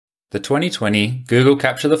The 2020 Google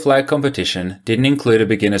Capture the Flag competition didn't include a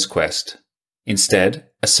beginner's quest. Instead,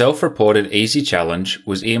 a self-reported easy challenge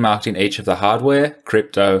was earmarked in each of the hardware,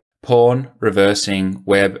 crypto, porn, reversing,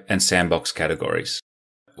 web, and sandbox categories.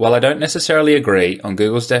 While I don't necessarily agree on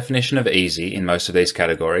Google's definition of easy in most of these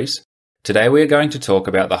categories, today we are going to talk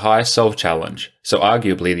about the highest solved challenge, so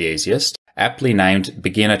arguably the easiest, aptly named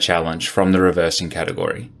Beginner Challenge from the reversing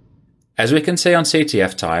category. As we can see on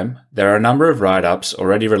CTF time, there are a number of write-ups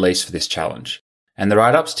already released for this challenge, and the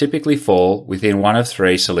write-ups typically fall within one of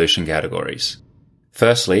three solution categories.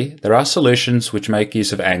 Firstly, there are solutions which make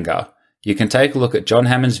use of anger. You can take a look at John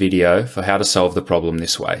Hammond's video for how to solve the problem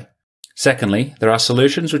this way. Secondly, there are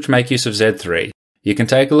solutions which make use of Z3. You can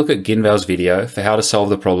take a look at Ginval's video for how to solve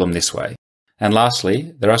the problem this way. And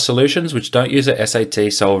lastly, there are solutions which don't use a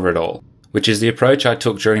SAT solver at all, which is the approach I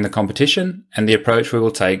took during the competition and the approach we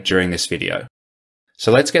will take during this video. So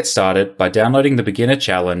let's get started by downloading the beginner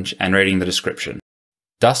challenge and reading the description.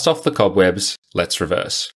 Dust off the cobwebs, let's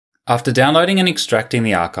reverse. After downloading and extracting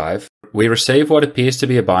the archive, we receive what appears to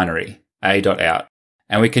be a binary, a.out,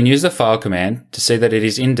 and we can use the file command to see that it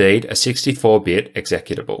is indeed a 64-bit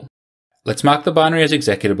executable. Let's mark the binary as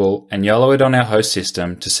executable and YOLO it on our host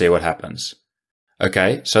system to see what happens.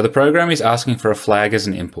 Okay, so the program is asking for a flag as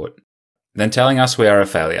an input, then telling us we are a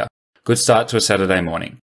failure. Good start to a Saturday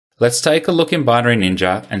morning. Let's take a look in Binary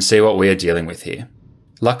Ninja and see what we are dealing with here.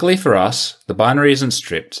 Luckily for us, the binary isn't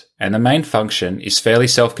stripped, and the main function is fairly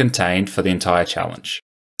self-contained for the entire challenge.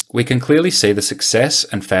 We can clearly see the success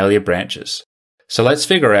and failure branches. So let's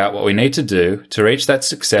figure out what we need to do to reach that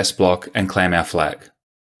success block and claim our flag.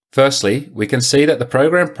 Firstly, we can see that the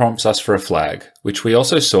program prompts us for a flag, which we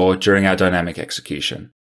also saw during our dynamic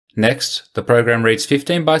execution. Next, the program reads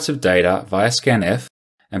 15 bytes of data via scanf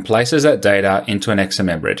and places that data into an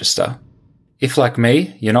XMM register. If, like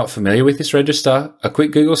me, you're not familiar with this register, a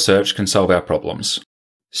quick Google search can solve our problems.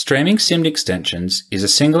 Streaming SIMD extensions is a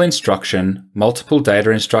single instruction, multiple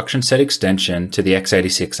data instruction set extension to the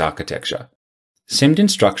x86 architecture. SIMD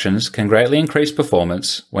instructions can greatly increase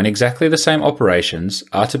performance when exactly the same operations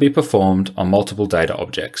are to be performed on multiple data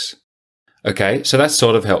objects. Okay, so that's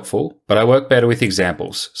sort of helpful, but I work better with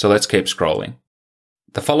examples, so let's keep scrolling.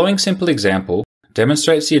 The following simple example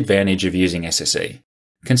demonstrates the advantage of using SSE.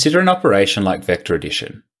 Consider an operation like vector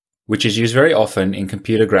addition, which is used very often in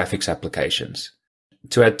computer graphics applications.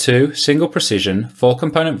 To add two single precision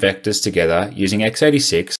 4-component vectors together using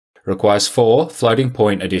x86 requires 4 floating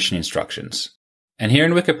point addition instructions. And here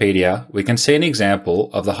in Wikipedia, we can see an example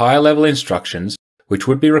of the higher level instructions which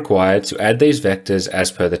would be required to add these vectors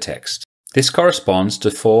as per the text. This corresponds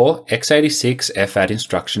to 4 x86 fadd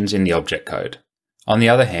instructions in the object code. On the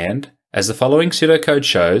other hand, as the following pseudocode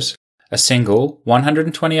shows, a single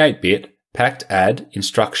 128-bit packed add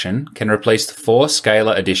instruction can replace the 4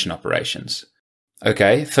 scalar addition operations.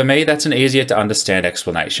 Okay, for me that's an easier to understand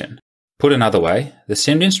explanation. Put another way, the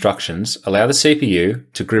SIMD instructions allow the CPU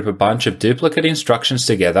to group a bunch of duplicate instructions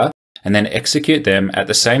together and then execute them at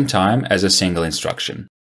the same time as a single instruction.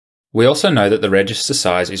 We also know that the register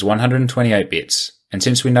size is 128 bits, and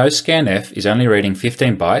since we know scanf is only reading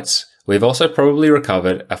 15 bytes, we've also probably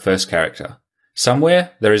recovered our first character.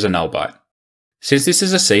 Somewhere there is a null byte. Since this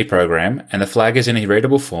is a C program and the flag is in a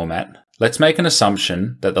readable format, let's make an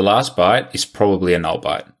assumption that the last byte is probably a null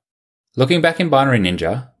byte. Looking back in Binary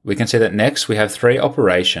Ninja, we can see that next we have 3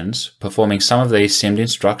 operations performing some of these SIMD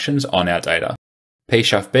instructions on our data: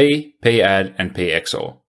 pshuffb, padd, and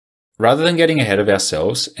pxor. Rather than getting ahead of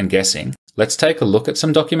ourselves and guessing, let's take a look at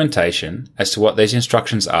some documentation as to what these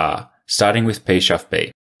instructions are, starting with pshuffb.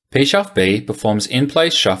 Pshuffb performs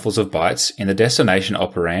in-place shuffles of bytes in the destination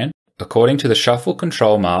operand according to the shuffle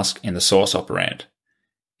control mask in the source operand.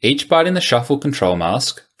 Each byte in the shuffle control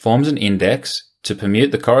mask forms an index to permute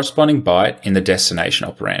the corresponding byte in the destination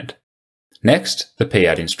operand. Next, the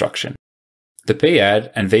padd instruction. The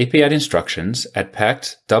padd and vpadd instructions add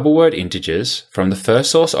packed double-word integers from the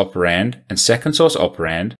first source operand and second source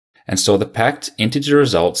operand and store the packed integer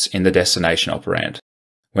results in the destination operand.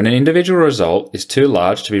 When an individual result is too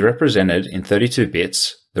large to be represented in 32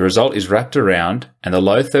 bits, the result is wrapped around and the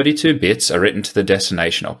low 32 bits are written to the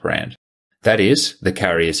destination operand. That is, the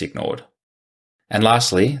carry is ignored. And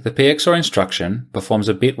lastly, the pxor instruction performs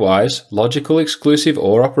a bitwise logical exclusive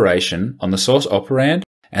OR operation on the source operand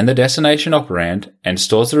and the destination operand and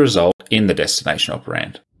stores the result in the destination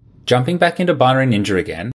operand. Jumping back into Binary Ninja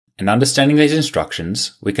again and understanding these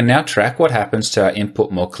instructions, we can now track what happens to our input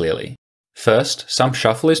more clearly. First, some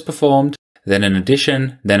shuffle is performed, then an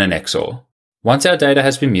addition, then an XOR. Once our data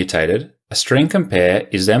has been mutated, a string compare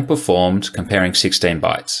is then performed comparing 16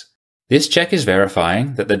 bytes. This check is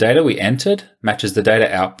verifying that the data we entered matches the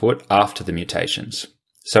data output after the mutations.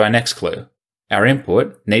 So our next clue. Our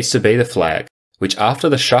input needs to be the flag, which after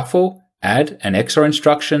the shuffle, add, and XOR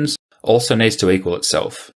instructions also needs to equal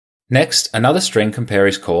itself. Next, another string compare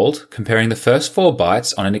is called, comparing the first 4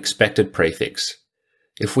 bytes on an expected prefix.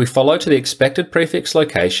 If we follow to the expected prefix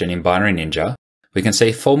location in Binary Ninja, we can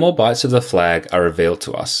see 4 more bytes of the flag are revealed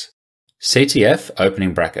to us. CTF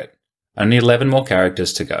opening bracket. Only 11 more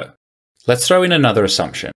characters to go. Let's throw in another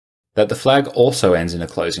assumption, that the flag also ends in a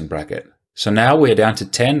closing bracket. So now we are down to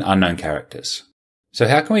 10 unknown characters. So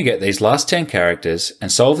how can we get these last 10 characters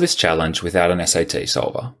and solve this challenge without an SAT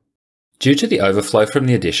solver? Due to the overflow from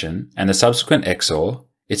the addition and the subsequent XOR,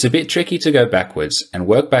 it's a bit tricky to go backwards and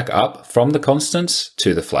work back up from the constants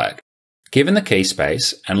to the flag. Given the key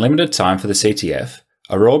space and limited time for the CTF,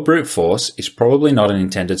 a raw brute force is probably not an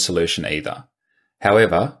intended solution either.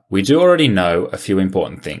 However, we do already know a few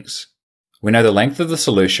important things. We know the length of the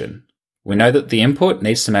solution. We know that the input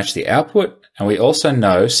needs to match the output, and we also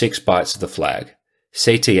know 6 bytes of the flag.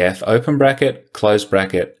 CTF open bracket, close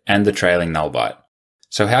bracket, and the trailing null byte.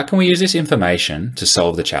 So how can we use this information to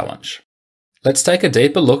solve the challenge? Let's take a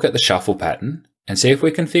deeper look at the shuffle pattern and see if we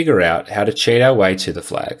can figure out how to cheat our way to the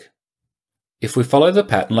flag. If we follow the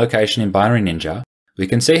pattern location in Binary Ninja, we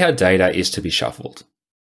can see how data is to be shuffled.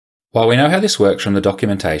 While we know how this works from the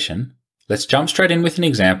documentation, let's jump straight in with an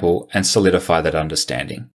example and solidify that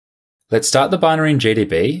understanding. Let's start the binary in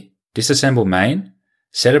GDB, disassemble main,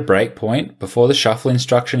 set a breakpoint before the shuffle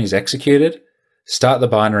instruction is executed, start the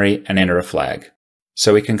binary and enter a flag,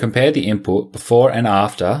 so we can compare the input before and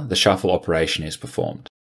after the shuffle operation is performed.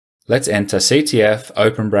 Let's enter CTF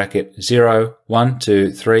open bracket 0, 1,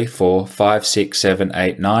 2, 3, 4, 5, 6, 7,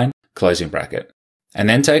 8, 9, closing bracket, and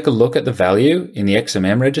then take a look at the value in the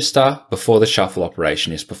XMM register before the shuffle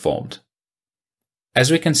operation is performed. As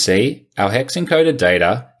we can see, our hex encoded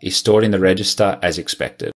data is stored in the register as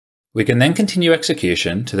expected. We can then continue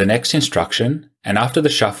execution to the next instruction, and after the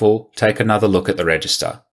shuffle, take another look at the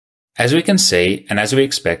register. As we can see, and as we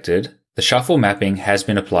expected, the shuffle mapping has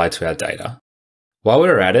been applied to our data. While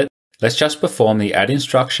we're at it, let's just perform the add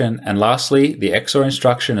instruction and lastly the XOR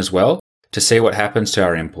instruction as well to see what happens to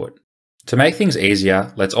our input. To make things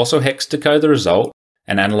easier, let's also hex decode the result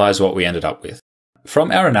and analyze what we ended up with.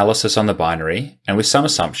 From our analysis on the binary, and with some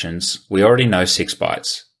assumptions, we already know 6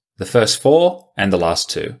 bytes, the first 4 and the last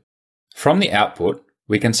 2. From the output,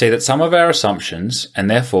 we can see that some of our assumptions, and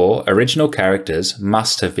therefore original characters,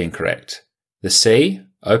 must have been correct. The C,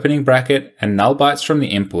 opening bracket, and null bytes from the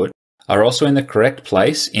input are also in the correct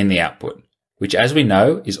place in the output, which as we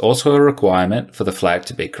know is also a requirement for the flag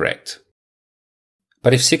to be correct.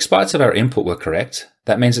 But if 6 bytes of our input were correct,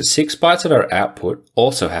 that means that 6 bytes of our output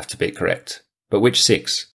also have to be correct. But which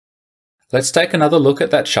 6? Let's take another look at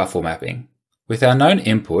that shuffle mapping. With our known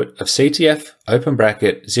input of CTF open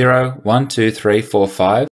bracket 0, 1, 2, 3, 4,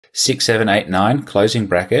 5, 6, 7, 8, 9 closing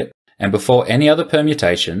bracket, and before any other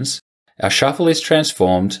permutations, our shuffle is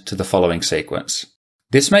transformed to the following sequence.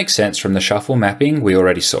 This makes sense from the shuffle mapping we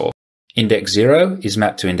already saw. Index 0 is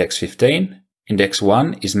mapped to index 15, index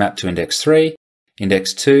 1 is mapped to index 3,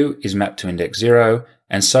 index 2 is mapped to index 0,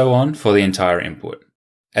 and so on for the entire input.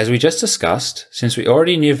 As we just discussed, since we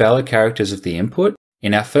already knew valid characters of the input,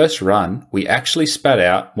 in our first run, we actually spat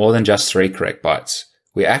out more than just 3 correct bytes.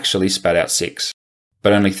 We actually spat out 6,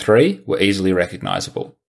 but only 3 were easily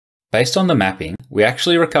recognizable. Based on the mapping, we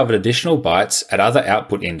actually recovered additional bytes at other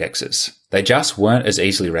output indexes. They just weren't as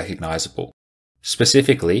easily recognizable.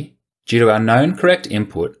 Specifically, due to our known correct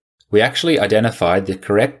input, we actually identified the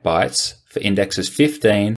correct bytes for indexes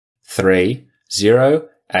 15, 3, 0,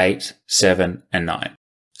 8, 7, and 9.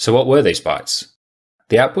 So what were these bytes?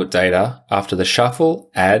 The output data after the shuffle,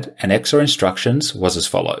 add, and XOR instructions was as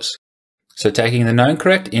follows. So taking the known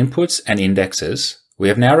correct inputs and indexes, we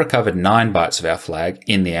have now recovered 9 bytes of our flag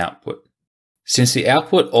in the output. Since the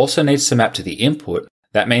output also needs to map to the input,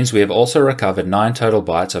 that means we have also recovered 9 total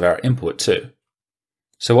bytes of our input too.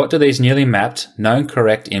 So what do these newly mapped, known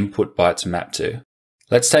correct input bytes map to?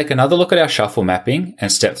 Let's take another look at our shuffle mapping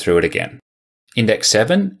and step through it again. Index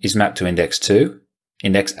 7 is mapped to index 2,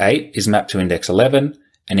 index 8 is mapped to index 11,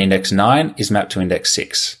 and index 9 is mapped to index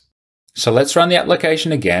 6. So let's run the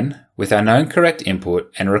application again with our known correct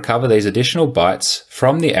input and recover these additional bytes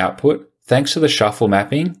from the output thanks to the shuffle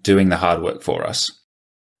mapping doing the hard work for us.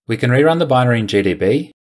 We can rerun the binary in GDB,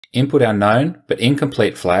 input our known but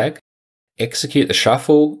incomplete flag, execute the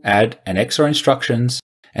shuffle, add, and XOR instructions,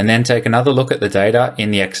 and then take another look at the data in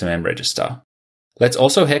the XMM register. Let's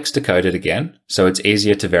also hex decode it again so it's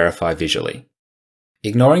easier to verify visually.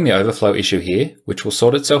 Ignoring the overflow issue here, which will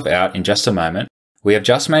sort itself out in just a moment, we have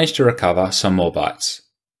just managed to recover some more bytes.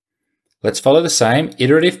 Let's follow the same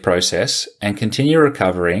iterative process and continue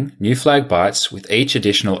recovering new flag bytes with each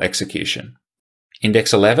additional execution.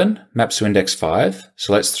 Index 11 maps to index 5,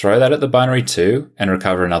 so let's throw that at the binary 2 and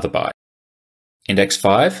recover another byte. Index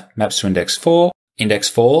 5 maps to index 4, index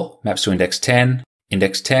 4 maps to index 10,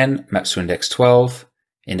 index 10 maps to index 12,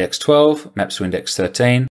 index 12 maps to index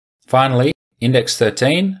 13, finally, index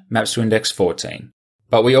 13 maps to index 14.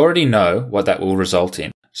 But we already know what that will result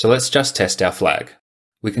in, so let's just test our flag.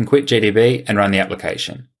 We can quit GDB and run the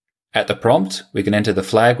application. At the prompt, we can enter the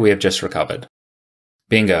flag we have just recovered.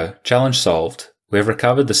 Bingo, challenge solved. We have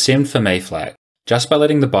recovered the simmed for me flag, just by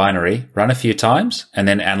letting the binary run a few times and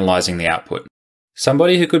then analysing the output.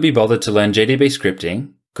 Somebody who could be bothered to learn GDB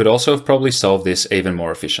scripting could also have probably solved this even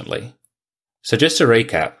more efficiently. So just to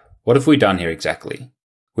recap, what have we done here exactly?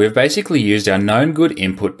 We have basically used our known good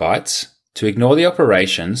input bytes to ignore the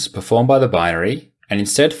operations performed by the binary and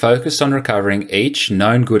instead focused on recovering each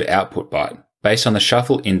known good output byte based on the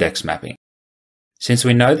shuffle index mapping. Since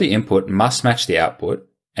we know the input must match the output,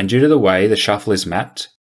 and due to the way the shuffle is mapped,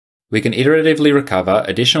 we can iteratively recover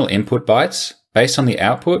additional input bytes based on the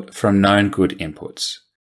output from known good inputs.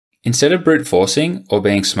 Instead of brute forcing or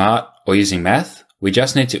being smart or using math, we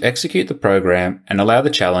just need to execute the program and allow the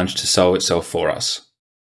challenge to solve itself for us.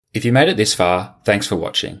 If you made it this far, thanks for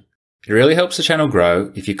watching. It really helps the channel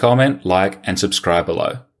grow if you comment, like, and subscribe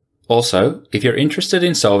below. Also, if you're interested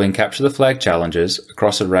in solving Capture the Flag challenges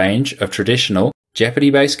across a range of traditional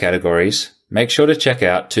Jeopardy-based categories, make sure to check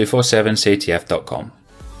out 247ctf.com.